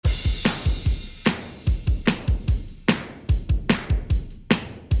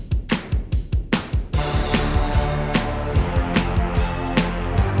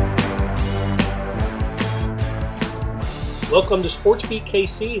Welcome to Sports Beat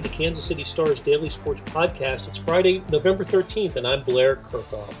KC, the Kansas City Star's daily sports podcast. It's Friday, November 13th, and I'm Blair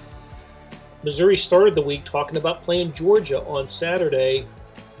Kirchhoff. Missouri started the week talking about playing Georgia on Saturday,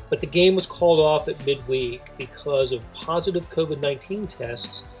 but the game was called off at midweek because of positive COVID-19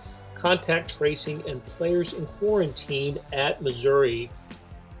 tests, contact tracing, and players in quarantine at Missouri.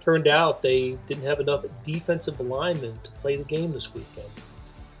 Turned out they didn't have enough defensive linemen to play the game this weekend.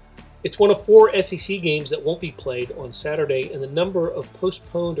 It's one of 4 SEC games that won't be played on Saturday, and the number of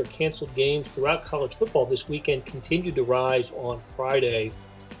postponed or canceled games throughout college football this weekend continued to rise on Friday.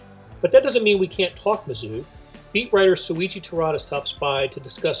 But that doesn't mean we can't talk Mizzou. Beat writer Soichi Terada stops by to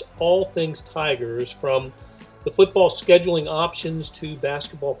discuss all things Tigers, from the football scheduling options to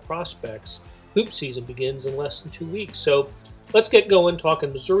basketball prospects. Hoop season begins in less than 2 weeks, so let's get going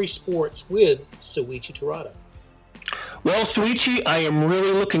talking Missouri sports with Soichi Terada. Well, Soichi, I am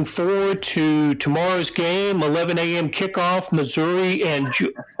really looking forward to tomorrow's game, 11 a.m. kickoff, Missouri and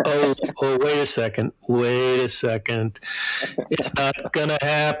wait a second. It's not going to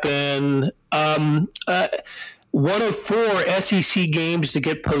happen. One of 4 SEC games to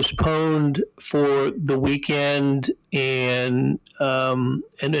get postponed for the weekend, and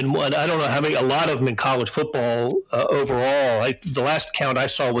then one, I don't know how many, a lot of them in college football overall. The last count I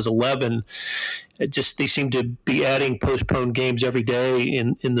saw was 11. They seem to be adding postponed games every day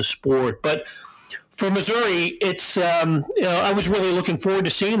in the sport. But for Missouri, it's I was really looking forward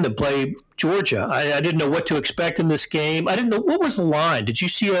to seeing them play Georgia. I didn't know what to expect in this game. I didn't know what was the line. Did you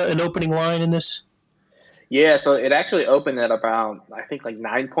see an opening line in this? Yeah, so it actually opened at around, I think, like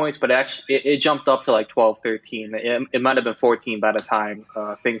 9 points, but it jumped up to like 12, 13. It might have been 14 by the time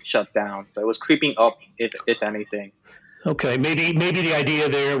things shut down. So it was creeping up, if anything. Okay, maybe the idea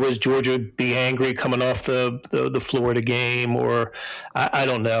there was Georgia would be angry coming off the Florida game, or I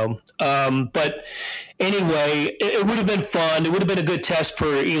don't know. But anyway, it would have been fun. It would have been a good test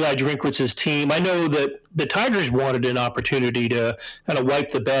for Eli Drinkwitz's team. I know that the Tigers wanted an opportunity to kind of wipe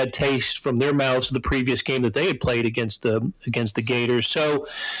the bad taste from their mouths of the previous game that they had played against the Gators. So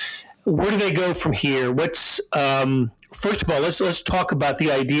where do they go from here? First of all, let's talk about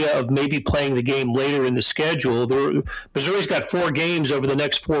the idea of maybe playing the game later in the schedule. Missouri's got 4 games over the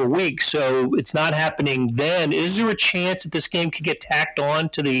next 4 weeks, so it's not happening then. Is there a chance that this game could get tacked on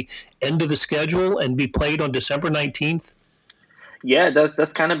to the end of the schedule and be played on December 19th? Yeah,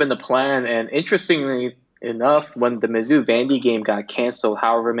 that's kind of been the plan. And interestingly enough, when the Mizzou-Vandy game got canceled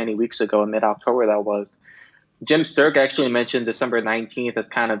however many weeks ago, in mid-October that was, Jim Sturck actually mentioned December 19th as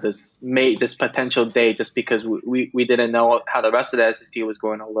kind of this potential day, just because we didn't know how the rest of the SEC was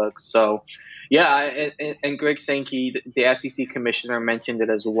going to look. So, yeah, and Greg Sankey, the SEC commissioner, mentioned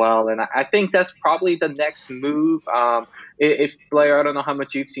it as well. And I think that's probably the next move. If Blair, I don't know how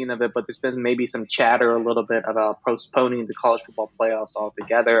much you've seen of it, but there's been maybe some chatter a little bit about postponing the college football playoffs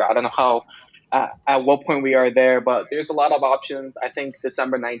altogether. I don't know how. At what point we are there, but there's a lot of options. I think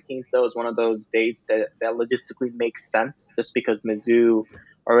December 19th, though, is one of those dates that logistically makes sense, just because Mizzou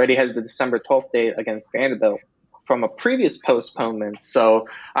already has the December 12th date against Vanderbilt from a previous postponement. So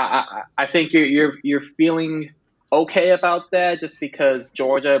I think you're feeling okay about that, just because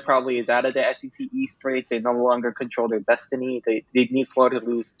Georgia probably is out of the SEC East race. They no longer control their destiny. They need Florida to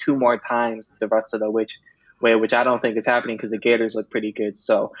lose 2 more times the rest of the which I don't think is happening, because the Gators look pretty good.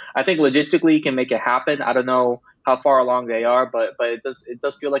 So I think logistically you can make it happen. I don't know how far along they are, but it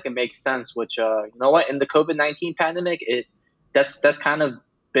does feel like it makes sense. Which you know what, in the COVID-19 pandemic, that's kind of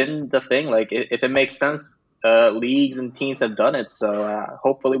been the thing. Like if it makes sense, leagues and teams have done it. So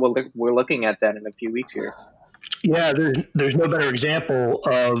hopefully we're looking at that in a few weeks here. Yeah, there's no better example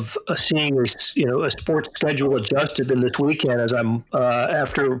of seeing a sports schedule adjusted than this weekend. As I'm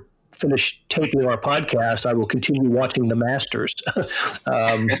after finish taping our podcast, I will continue watching the Masters.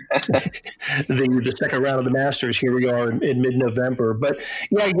 The second round of the Masters. Here we are in mid-November. But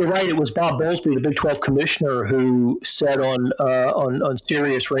yeah, you're right. It was Bob Bowlesby, the Big 12 commissioner, who said on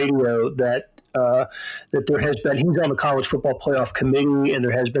Sirius Radio that there has been. He's on the College Football Playoff Committee, and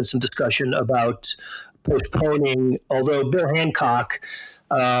there has been some discussion about postponing. Although Bill Hancock,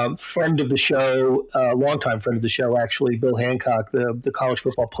 friend of the show, longtime friend of the show, actually, Bill Hancock, the College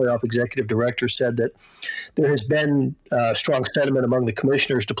Football Playoff Executive Director, said that there has been strong sentiment among the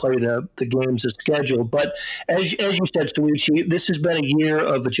commissioners to play the games as scheduled. But as you said, Soichi, this has been a year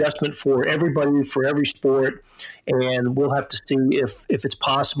of adjustment for everybody, for every sport, and we'll have to see if it's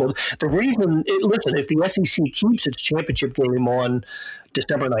possible. The reason, listen, if the SEC keeps its championship game on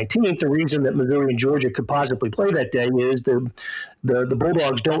December 19th, the reason that Missouri and Georgia could possibly play that day is the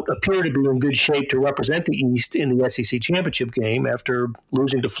Bulldogs don't appear to be in good shape to represent the East in the SEC championship game after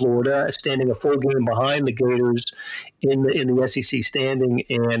losing to Florida, standing a full game behind the Gators in the SEC standing,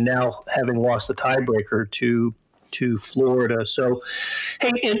 and now having lost the tiebreaker to Florida. So,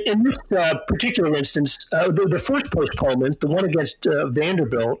 hey, in this particular instance, the first postponement, the one against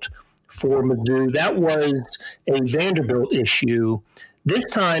Vanderbilt for Mizzou, that was a Vanderbilt issue. This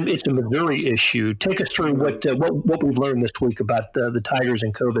time, it's a Missouri issue. Take us through what we've learned this week about the Tigers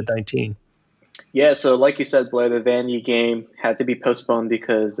and COVID-19. Yeah, so like you said, Blair, the Vandy game had to be postponed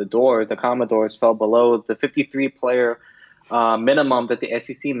because the Commodores fell below the 53-player minimum that the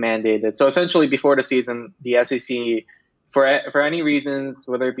SEC mandated. So essentially, before the season, the SEC, for any reasons,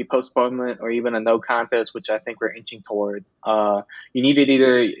 whether it be postponement or even a no contest, which I think we're inching toward, you needed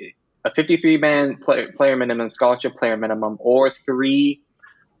either a 53-man player minimum, scholarship player minimum, or 3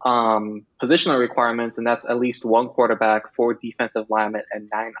 positional requirements, and that's at least 1 quarterback, 4 defensive linemen, and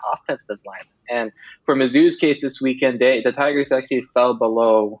 9 offensive linemen. And for Mizzou's case this weekend, the Tigers actually fell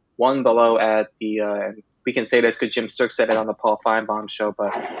below at the we can say this because Jim Sturk said it on the Paul Feinbaum show,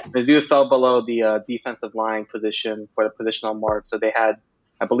 but Mizzou fell below the defensive line position for the positional mark. So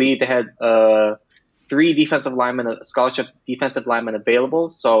I believe they had 3 defensive linemen, scholarship defensive linemen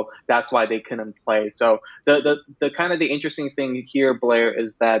available. So that's why they couldn't play. So the kind of the interesting thing here, Blair,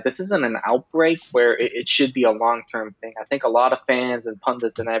 is that this isn't an outbreak where it should be a long-term thing. I think a lot of fans and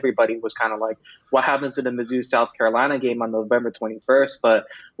pundits and everybody was kind of like, what happens to the Mizzou South Carolina game on November 21st? But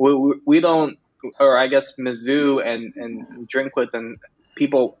we don't, or I guess Mizzou and Drinkwitz and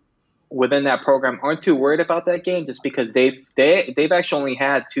people within that program aren't too worried about that game, just because they've actually only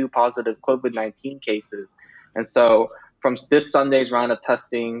had 2 positive COVID-19 cases. And so from this Sunday's round of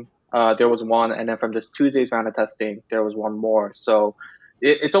testing, there was 1, and then from this Tuesday's round of testing, there was 1 more. So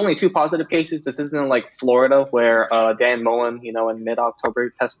it's only 2 positive cases. This isn't like Florida where Dan Mullen, in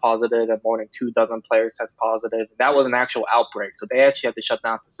mid-October test positive and more than 24 players test positive. That was an actual outbreak. So they actually had to shut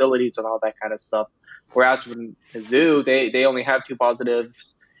down facilities and all that kind of stuff. Whereas with Mizzou, they only have 2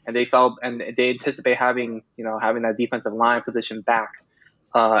 positives, and they anticipate having that defensive line position back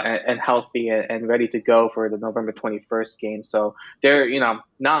and healthy and ready to go for the November 21st game. So they're,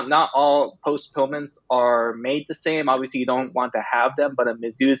 not all postponements are made the same. Obviously, you don't want to have them, but in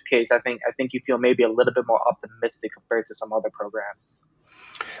Mizzou's case, I think you feel maybe a little bit more optimistic compared to some other programs.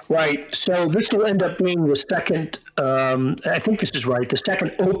 Right. So this will end up being the second, I think this is right, the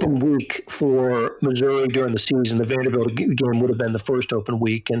second open week for Missouri during the season. The Vanderbilt game would have been the first open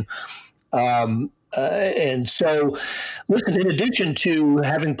week. And so, listen, in addition to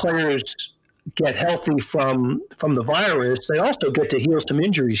having players get healthy from the virus, they also get to heal some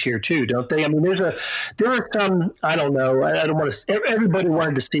injuries here too, don't they? I mean, there are some, I don't know, I don't want to, everybody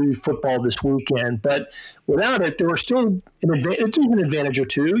wanted to see football this weekend, but without it, there were still an advantage or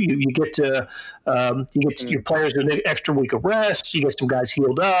two. You get your players an extra week of rest, you get some guys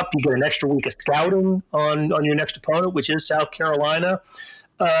healed up, you get an extra week of scouting on your next opponent, which is South Carolina.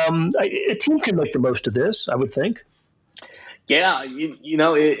 A team can make the most of this, I would think. Yeah,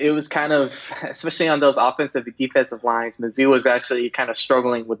 it was kind of, especially on those offensive and defensive lines, Mizzou was actually kind of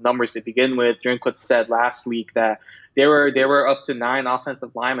struggling with numbers to begin with. Drinkwitz said last week that they were up to 9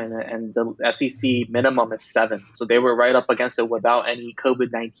 offensive linemen, and the SEC minimum is 7. So they were right up against it without any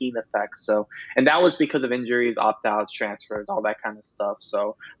COVID-19 effects. So, and that was because of injuries, opt-outs, transfers, all that kind of stuff.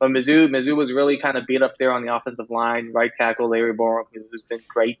 So, but Mizzou was really kind of beat up there on the offensive line. Right tackle Larry Borum, who's been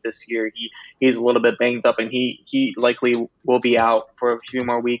great this year, he's a little bit banged up, and he likely will be out for a few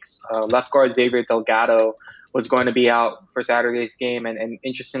more weeks. Left guard Xavier Delgado was going to be out for Saturday's game, and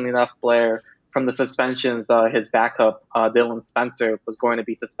interestingly enough, Blair, from the suspensions, his backup, Dylan Spencer, was going to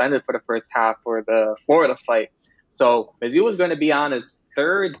be suspended for the first half for the Florida fight. So Mizzou was going to be on his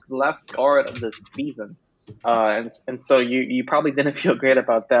 3rd left guard of the season. And so you probably didn't feel great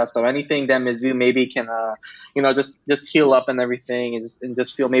about that. So anything that Mizzou maybe can, just heal up and everything and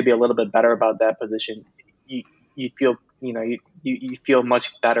just feel maybe a little bit better about that position, you feel you feel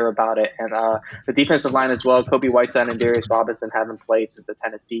much better about it. And the defensive line as well, Kobe Whiteside and Darius Robinson haven't played since the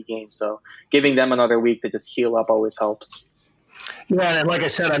Tennessee game. So giving them another week to just heal up always helps. Yeah, and like I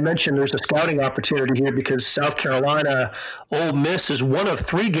said, I mentioned there's a scouting opportunity here because South Carolina, Ole Miss is one of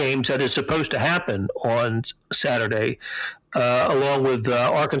 3 games that is supposed to happen on Saturday, along with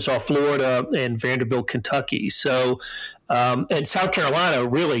Arkansas, Florida, and Vanderbilt, Kentucky. So, and South Carolina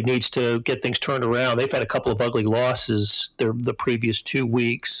really needs to get things turned around. They've had a couple of ugly losses the previous 2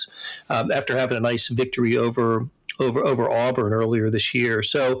 weeks after having a nice victory over Auburn earlier this year.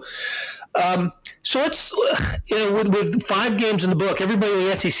 So, So let's, with 5 games in the book, everybody in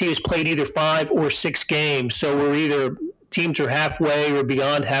the SEC has played either 5 or 6 games. So we're either teams are halfway or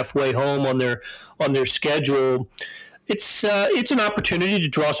beyond halfway home on their schedule. It's an opportunity to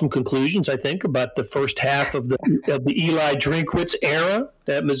draw some conclusions, I think, about the first half of the Eli Drinkwitz era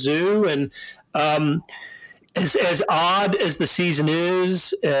at Mizzou, and as odd as the season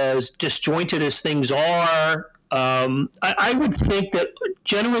is, as disjointed as things are, I would think that,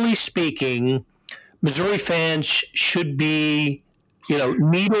 generally speaking, Missouri fans should be,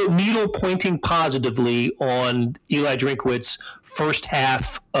 needle pointing positively on Eli Drinkwitz's first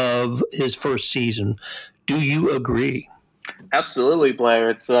half of his first season. Do you agree? Absolutely, Blair.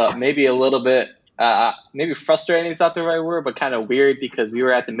 It's maybe a little bit, maybe frustrating is not the right word, but kind of weird because we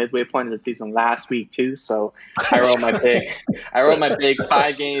were at the midway point of the season last week too. So I wrote my big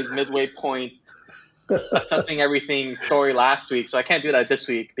 5 games midway point assessing everything story last week. So I can't do that this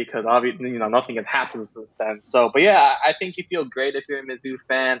week because obviously nothing has happened since then. So, but yeah, I think you feel great if you're a Mizzou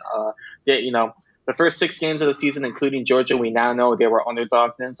fan. The first 6 games of the season, including Georgia, we now know they were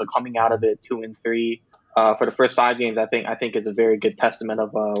underdogs in. So coming out of it 2-3 for the first 5 games, I think is a very good testament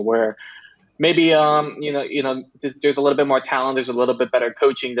of where maybe there's a little bit more talent, there's a little bit better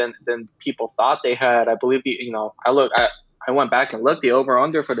coaching than people thought they had. I believe I went back and looked. The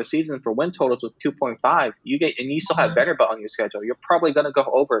over/under for the season for win totals was 2.5. You still have Vanderbilt on your schedule. You're probably going to go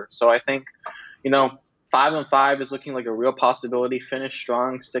over. So I think, 5-5 is looking like a real possibility. Finish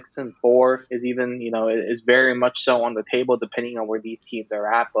strong. 6-4 is even, is very much so on the table depending on where these teams are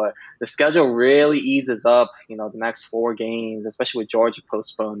at. But the schedule really eases up, the next 4 games, especially with Georgia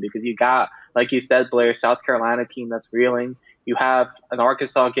postponed, because you got, like you said, Blair, South Carolina team that's reeling. You have an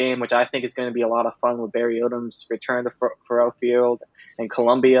Arkansas game, which I think is going to be a lot of fun with Barry Odom's return to Faurot Field, and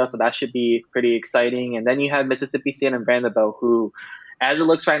Columbia, so that should be pretty exciting. And then you have Mississippi State and Vanderbilt, who, as it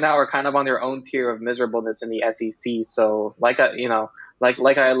looks right now, are kind of on their own tier of miserableness in the SEC. So, like I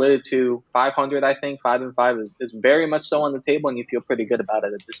alluded to, 500, I think 5-5 is very much so on the table, and you feel pretty good about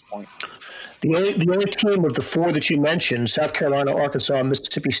it at this point. The only team of the 4 that you mentioned, South Carolina, Arkansas,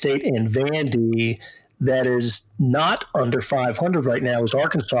 Mississippi State, and Vandy, that is not under 500 right now is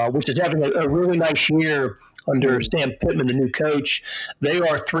Arkansas, which is having a really nice year under Sam Pittman, the new coach. They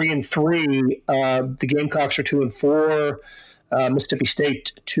are 3-3. The Gamecocks are 2-4. Mississippi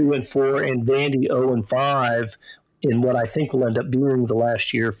State 2-4, and Vandy 0-5 in what I think will end up being the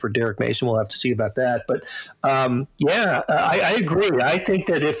last year for Derek Mason. We'll have to see about that. But I agree. I think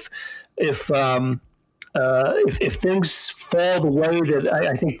that if things fall the way that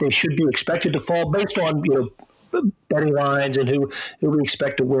I think they should be expected to fall, based on betting lines and who we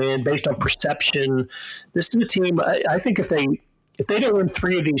expect to win, based on perception, this is a team. I think if they don't win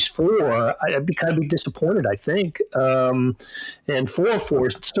 3 of these 4, I'd be kind of disappointed. I think, and 4-4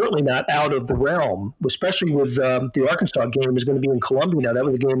 is certainly not out of the realm, especially with the Arkansas game is going to be in Columbia now. That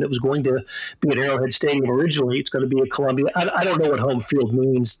was a game that was going to be at Arrowhead Stadium originally. It's going to be at Columbia. I don't know what home field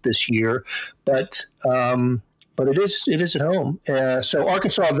means this year, but it is at home. So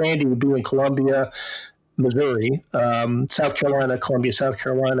Arkansas, Vandy would be in Columbia, Missouri, South Carolina, Columbia, South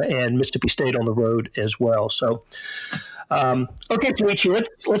Carolina, and Mississippi State on the road as well. So. Okay, Felici,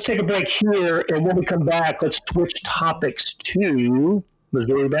 let's take a break here, and when we come back, let's switch topics to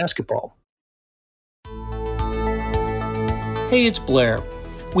Missouri basketball. Hey, it's Blair.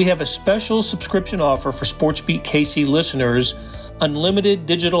 We have a special subscription offer for SportsBeat KC listeners, unlimited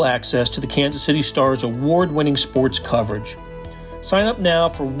digital access to the Kansas City Star's award-winning sports coverage. Sign up now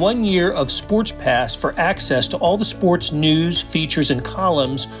for 1 year of Sports Pass for access to all the sports news, features, and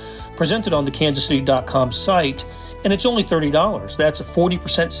columns presented on the kansascity.com site, and it's only $30. That's a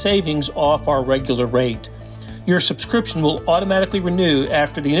 40% savings off our regular rate. Your subscription will automatically renew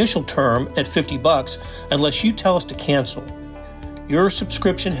after the initial term at $50 unless you tell us to cancel. Your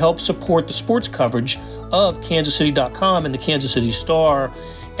subscription helps support the sports coverage of kansascity.com and the Kansas City Star,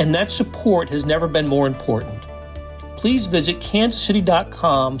 and that support has never been more important. Please visit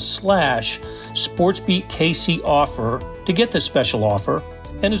kansascity.com/SportsBeatKC offer to get this special offer.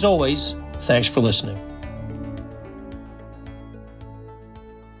 And as always, thanks for listening.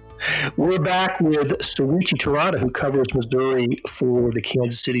 We're back with Soichi Terada, who covers Missouri for the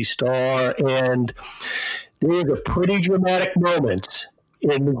Kansas City Star, and there was a pretty dramatic moment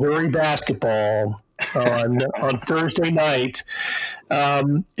in Missouri basketball on Thursday night,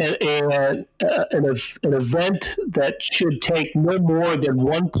 an event that should take no more than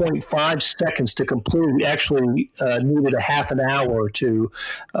 1.5 seconds to complete actually needed a half an hour to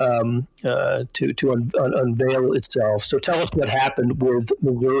unveil itself. So tell us what happened with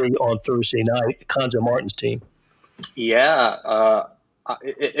Missouri on Thursday night, Conzo Martin's team. Yeah,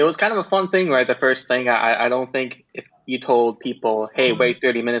 It was kind of a fun thing, right? The first thing, I don't think if you told people, "Hey, wait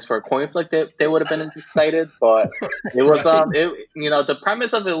 30 minutes for a coin flip," they would have been excited. But it was the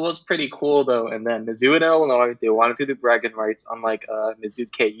premise of it was pretty cool though. And then Mizzou and Illinois, they wanted to do bragging rights, unlike Mizzou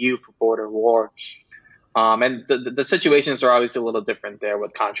KU for border war. And the situations are obviously a little different there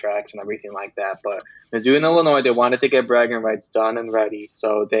with contracts and everything like that. But Mizzou and Illinois, they wanted to get bragging rights done and ready,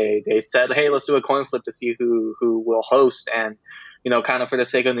 so they said, "Hey, let's do a coin flip to see who will host." And kind of for the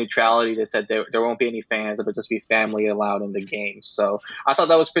sake of neutrality, they said there won't be any fans; it would just be family allowed in the game. So I thought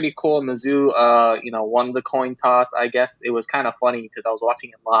that was pretty cool. Mizzou, won the coin toss. I guess it was kind of funny because I was watching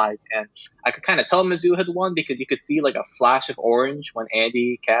it live, and I could kind of tell Mizzou had won because you could see like a flash of orange when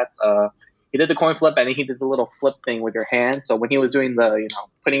Andy Katz he did the coin flip, and he did the little flip thing with your hand. So when he was doing the,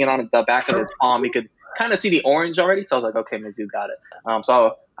 putting it on the back of his palm, you could kind of see the orange already. So I was like, okay, Mizzou got it.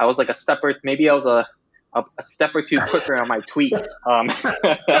 So I was like a step or two quicker on my tweet in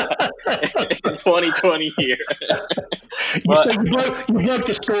 2020 here. You broke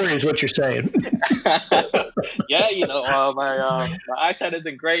the story is what you're saying. Yeah, my eyesight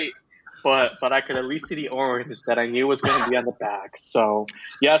isn't great. But I could at least see the orange that I knew was going to be on the back. So,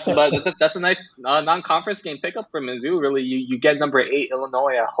 yes, but that's a nice non-conference game pickup for Mizzou. Really, you get number 8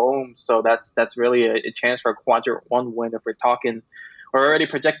 Illinois at home, so that's really a chance for a quadrant 1 win if we're talking. We're already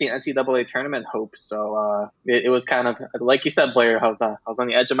projecting NCAA tournament hopes. So it was kind of like you said, Blair. I was on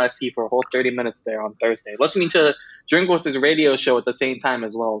the edge of my seat for a whole 30 minutes there on Thursday, listening to Drinkwist's radio show at the same time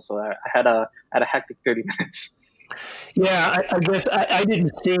as well. So I had a hectic 30 minutes. Yeah, I guess I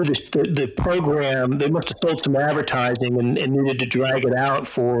didn't see the program. They must have sold some advertising and needed to drag it out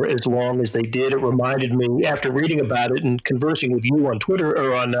for as long as they did. It reminded me, after reading about it and conversing with you on Twitter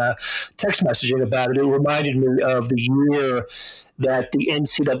or on text messaging about it, it reminded me of the year that the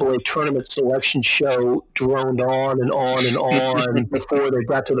NCAA tournament selection show droned on and on and on before they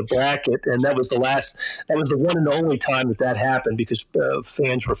got to the bracket. And that was the one and only time that happened because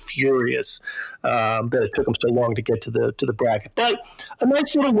fans were furious that it took them so long to get to the bracket. But a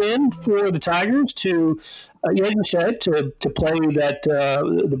nice little win for the Tigers to, as you said, to play that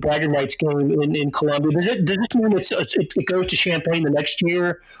the bragging rights game in Columbia. Does this mean it goes to Champaign the next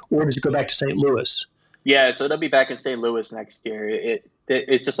year, or does it go back to St. Louis? Yeah, so it'll be back in St. Louis next year.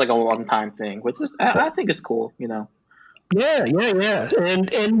 It's just like a one-time thing, which is I think is cool, Yeah.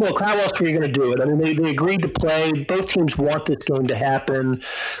 And look, how else were you going to do it? I mean, they agreed to play. Both teams want this game to happen.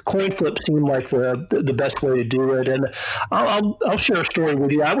 Coin flip seemed like the best way to do it. And I'll share a story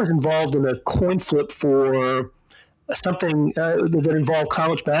with you. I was involved in a coin flip for something that involved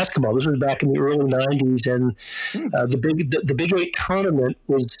college basketball. This was back in the early '90s, and the Big 8 tournament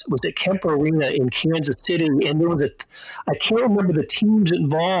was at Kemper Arena in Kansas City. And there was I can't remember the teams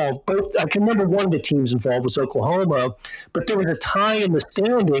involved. I can remember one of the teams involved was Oklahoma, but there was a tie in the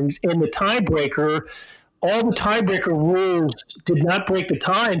standings, and the tiebreaker. All the tiebreaker rules did not break the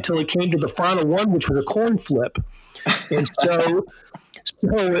tie until it came to the final one, which was a coin flip, and so.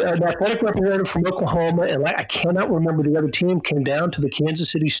 So an athletic representative from Oklahoma, and I cannot remember the other team, came down to the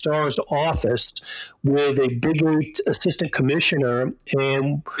Kansas City Star's office with a Big 8 assistant commissioner,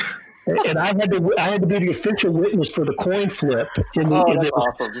 and I had to be the official witness for the coin flip.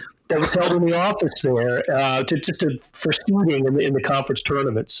 Awesome. That was held in the office there for seeding in the conference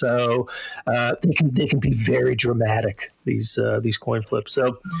tournament. So they can be very dramatic, these coin flips.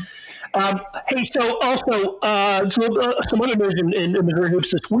 So. Hey, so also some other news in Missouri hoops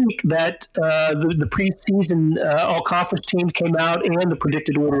this week that the preseason all-conference team came out and the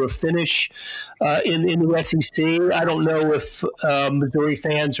predicted order of finish in the SEC. I don't know if Missouri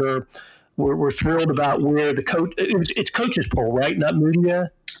fans were thrilled about where the coach. It's coaches poll, right? Not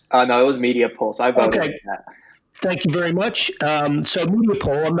media. No, it was media poll. So I voted for that. Thank you very much. So media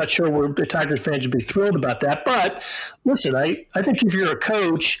poll, I'm not sure where the Tigers fans would be thrilled about that. But listen, I think if you're a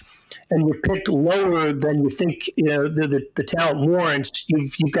coach and you're picked lower than you think the talent warrants,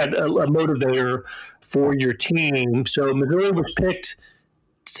 you've got a motivator for your team. So Missouri was picked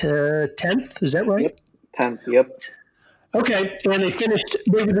to 10th. Is that right? Yep, 10th. Yep. Okay, and they finished.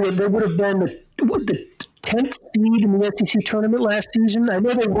 They would have been the 10th seed in the SEC tournament last season. I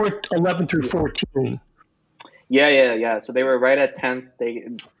know they weren't 11 through 14. Yeah. So they were right at 10th.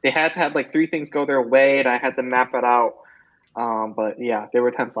 They had to have like 3 things go their way, and I had to map it out. But yeah, they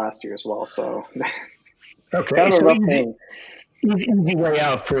were 10th last year as well. So okay, kind of a rough thing. Easy way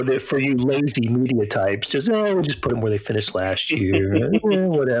out for you lazy media types. Just we'll just put them where they finished last year.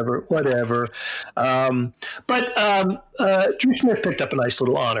 Whatever. But Drew Smith picked up a nice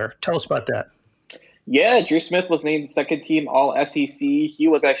little honor. Tell us about that. Yeah, Drew Smith was named second team All SEC. He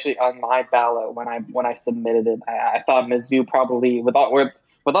was actually on my ballot when I submitted it. I thought Mizzou probably with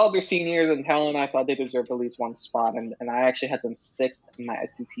all their seniors and talent, I thought they deserved at least one spot, and I actually had them sixth in my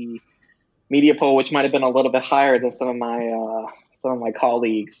SEC media poll, which might have been a little bit higher than some of my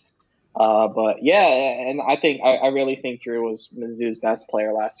colleagues. But yeah, and I really think Drew was Mizzou's best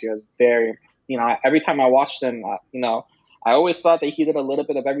player last year. Very, every time I watched him, I always thought that he did a little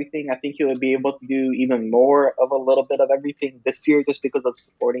bit of everything. I think he would be able to do even more of a little bit of everything this year just because of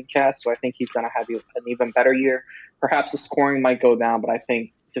supporting cast. So I think he's going to have an even better year. Perhaps the scoring might go down, but I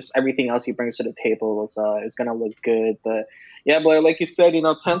think just everything else he brings to the table is going to look good. But yeah, Blair, like you said,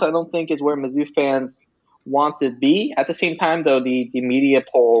 10th I don't think is where Mizzou fans want to be. At the same time, though, the media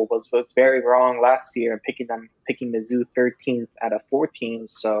poll was very wrong last year, picking Mizzou 13th out of 14.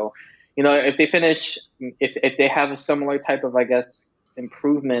 So, if they finish, if they have a similar type of, I guess,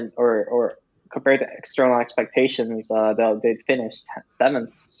 improvement or compared to external expectations, they'd finish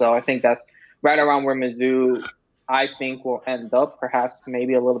 7th. So I think that's right around where Mizzou, I think, will end up. Perhaps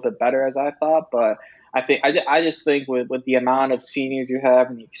maybe a little bit better as I thought, but I just think with the amount of seniors you have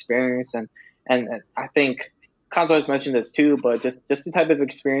and the experience and I think Conzo has mentioned this too, but just the type of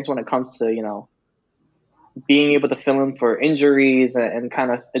experience when it comes to being able to fill in for injuries and kind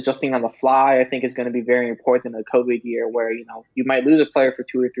of adjusting on the fly, I think is going to be very important in a COVID year where, you might lose a player for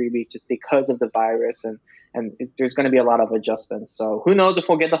 2 or 3 weeks just because of the virus and there's going to be a lot of adjustments. So who knows if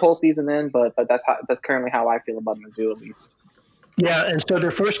we'll get the whole season in, but that's currently how I feel about Mizzou at least. Yeah, and so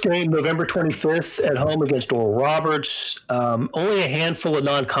their first game, November 25th, at home against Oral Roberts. Only a handful of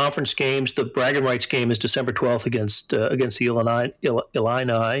non-conference games. The bragging rights game is December 12th against the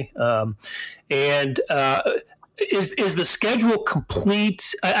Illini. Is the schedule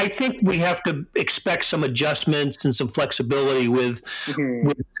complete? I think we have to expect some adjustments and some flexibility with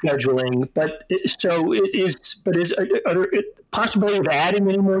scheduling. But are there possibility of adding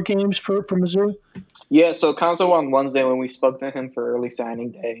any more games for Mizzou? Yeah, so Conzo on Wednesday when we spoke to him for early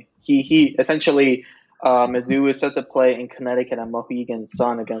signing day, he essentially Mizzou is set to play in Connecticut at Mohegan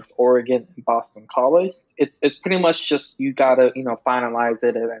Sun against Oregon and Boston College. It's pretty much just you gotta finalize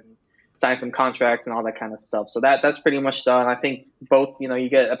it and sign some contracts and all that kind of stuff. So that's pretty much done. I think both you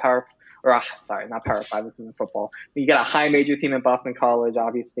get a not Power 5. This isn't football. You got a high major team in Boston College,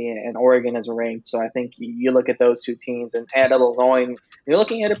 obviously, and Oregon is ranked. So I think you look at those two teams and add Illinois, you're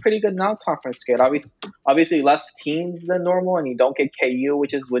looking at a pretty good non-conference skate. Obviously, less teams than normal, and you don't get KU,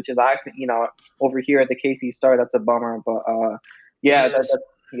 which is I think over here at the KC Star, that's a bummer. But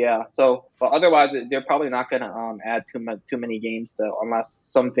yeah. So, but otherwise, they're probably not going to add too many games though, unless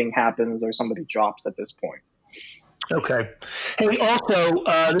something happens or somebody drops at this point. Okay. Hey, also,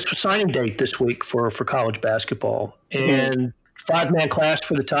 this was signing date this week for college basketball, and 5-man class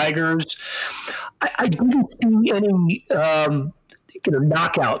for the Tigers. I didn't see any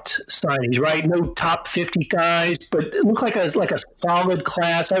knockout signings, right? No top 50 guys, but it looked like a solid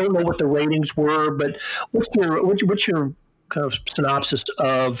class. I don't know what the ratings were, but what's your kind of synopsis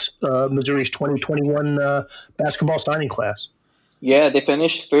of Missouri's 2021 basketball signing class? Yeah, they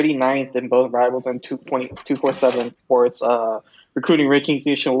finished 39th in both Rivals and 247 Sports recruiting rankings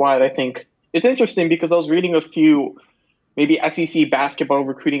nationwide. I think it's interesting because I was reading a few maybe SEC basketball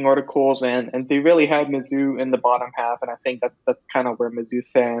recruiting articles, and they really had Mizzou in the bottom half, and I think that's kind of where Mizzou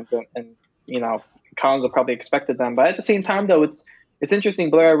fans and Collins probably expected them. But at the same time, though, it's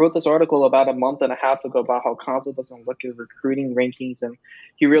interesting, Blair. I wrote this article about a month and a half ago about how Conzo doesn't look at recruiting rankings, and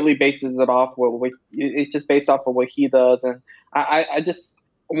he really bases it off it's just based off of what he does. And I just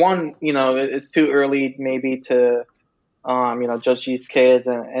it's too early maybe to judge these kids,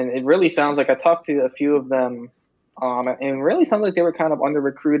 and it really sounds like I talked to a few of them, and it really sounds like they were kind of under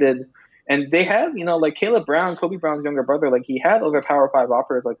recruited. And they have, like Caleb Brown, Kobe Brown's younger brother, like he had other Power 5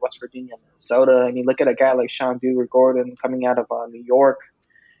 offers like West Virginia, Minnesota. And you look at a guy like Sean Dewar Gordon coming out of New York,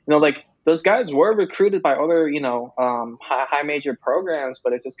 like those guys were recruited by other, high major programs,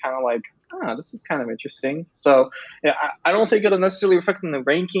 but it's just kind of like, this is kind of interesting. So yeah, I don't think it'll necessarily reflect in the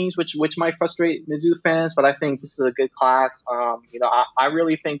rankings, which might frustrate Mizzou fans, but I think this is a good class. I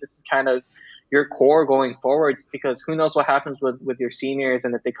really think this is kind of your core going forwards, because who knows what happens with your seniors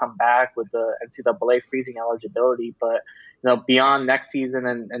and if they come back with the NCAA freezing eligibility. But beyond next season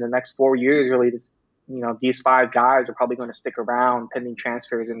and the next 4 years, really, these 5 guys are probably going to stick around pending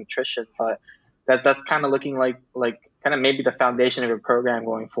transfers and attrition. But that's kind of looking like kind of maybe the foundation of your program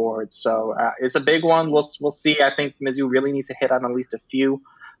going forward. So it's a big one. We'll see. I think Mizzou really needs to hit on at least a few,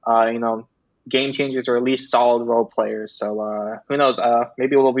 game changers or at least solid role players. So who knows?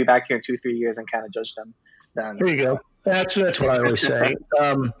 Maybe we'll be back here in 2-3 years and kind of judge them then. There you go. That's what I always say.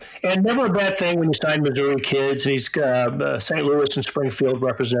 And never a bad thing when you sign Missouri kids. He's got St. Louis and Springfield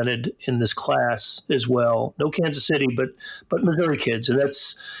represented in this class as well. No Kansas City, but Missouri kids, and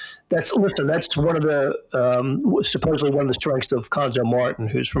that's one of the supposedly one of the strengths of Conzo Martin,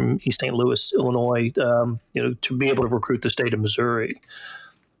 who's from East St. Louis, Illinois. To be able to recruit the state of Missouri.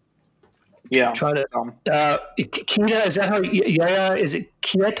 Yeah. Trying to Kita, is that how? Yeah, is it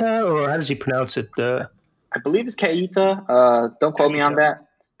Kieta, or how does he pronounce it? I believe it's Keita. Don't quote me on that,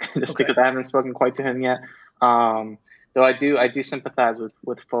 just because I haven't spoken quite to him yet. Though I do sympathize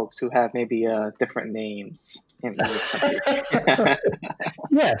with folks who have maybe different names in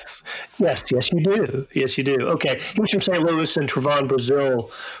Yes, you do. Yes, you do. Okay, he's from St. Louis, and Trevon Brazil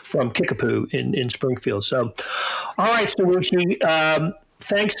from Kickapoo in Springfield. So, all right, Salucci,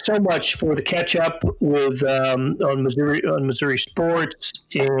 thanks so much for the catch up with on Missouri sports,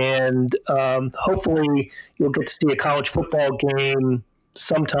 and hopefully you'll get to see a college football game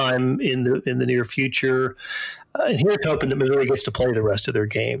sometime in the near future. And here's hoping that Missouri gets to play the rest of their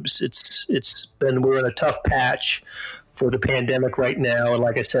games. We're in a tough patch for the pandemic right now, and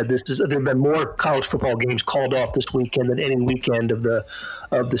like I said, there have been more college football games called off this weekend than any weekend of the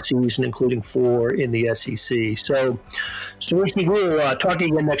season, including 4 in the SEC. So we'll talk to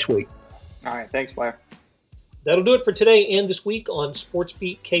you again next week. All right, thanks, Blair. That'll do it for today and this week on Sports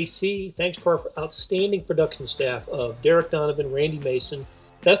Beat KC. Thanks to our outstanding production staff of Derek Donovan, Randy Mason,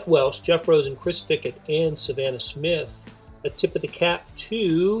 Beth Welsh, Jeff Rosen, Chris Fickett, and Savannah Smith. A tip of the cap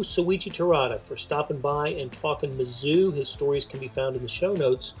to Soichi Terada for stopping by and talking Mizzou. His stories can be found in the show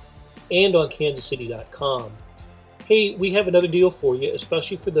notes and on kansascity.com. Hey, we have another deal for you,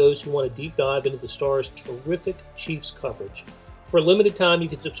 especially for those who want to deep dive into the Stars' terrific Chiefs coverage. For a limited time, you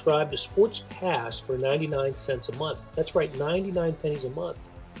can subscribe to Sports Pass for 99 cents a month. That's right, 99 pennies a month.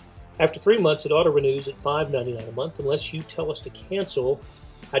 After 3 months, it auto-renews at $5.99 a month unless you tell us to cancel.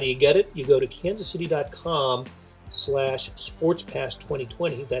 How do you get it? You go to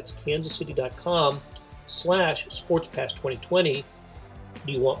kansascity.com/SportsPass2020. That's kansascity.com/SportsPass2020.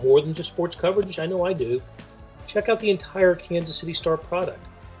 Do you want more than just sports coverage? I know I do. Check out the entire Kansas City Star product.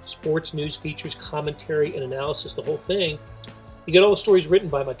 Sports, news, features, commentary, and analysis, the whole thing. You get all the stories written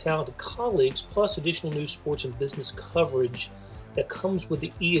by my talented colleagues, plus additional news, sports, and business coverage that comes with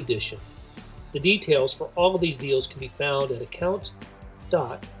the e-edition. The details for all of these deals can be found at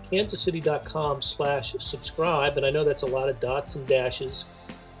account.kansascity.com/subscribe, and I know that's a lot of dots and dashes.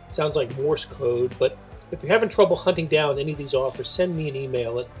 Sounds like Morse code, but if you're having trouble hunting down any of these offers, send me an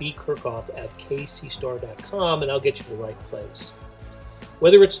email at bkirkhoff@kcstar.com, and I'll get you to the right place.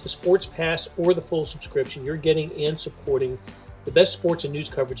 Whether it's the Sports Pass or the full subscription, you're getting and supporting the best sports and news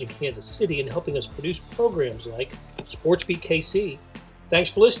coverage in Kansas City and helping us produce programs like Sports Beat KC.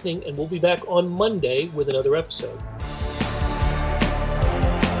 Thanks for listening, and we'll be back on Monday with another episode.